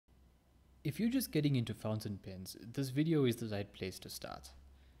If you're just getting into fountain pens, this video is the right place to start.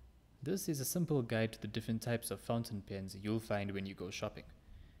 This is a simple guide to the different types of fountain pens you'll find when you go shopping.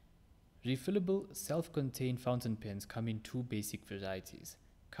 Refillable, self-contained fountain pens come in two basic varieties,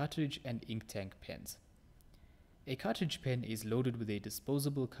 cartridge and ink tank pens. A cartridge pen is loaded with a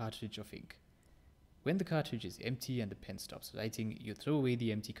disposable cartridge of ink. When the cartridge is empty and the pen stops writing, you throw away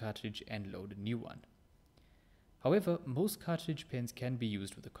the empty cartridge and load a new one. However, most cartridge pens can be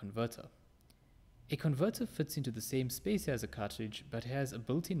used with a converter. A converter fits into the same space as a cartridge but has a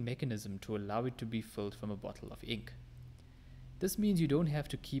built-in mechanism to allow it to be filled from a bottle of ink. This means you don't have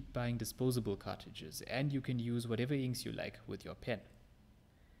to keep buying disposable cartridges and you can use whatever inks you like with your pen.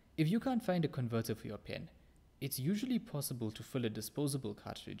 If you can't find a converter for your pen, it's usually possible to fill a disposable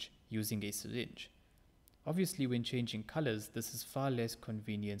cartridge using a syringe. Obviously, when changing colors, this is far less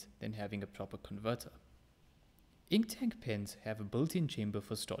convenient than having a proper converter. Ink tank pens have a built-in chamber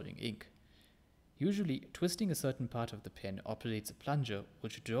for storing ink. Usually, twisting a certain part of the pen operates a plunger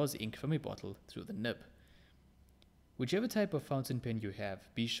which draws ink from a bottle through the nib. Whichever type of fountain pen you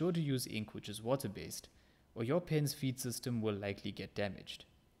have, be sure to use ink which is water-based, or your pen's feed system will likely get damaged.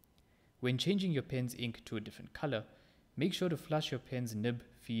 When changing your pen's ink to a different color, make sure to flush your pen's nib,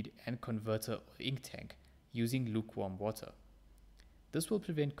 feed, and converter or ink tank using lukewarm water. This will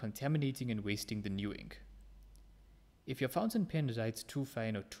prevent contaminating and wasting the new ink. If your fountain pen writes too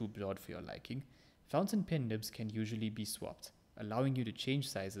fine or too broad for your liking, fountain pen nibs can usually be swapped, allowing you to change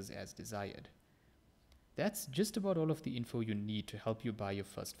sizes as desired. That's just about all of the info you need to help you buy your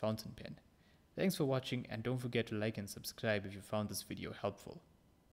first fountain pen. Thanks for watching, and don't forget to like and subscribe if you found this video helpful.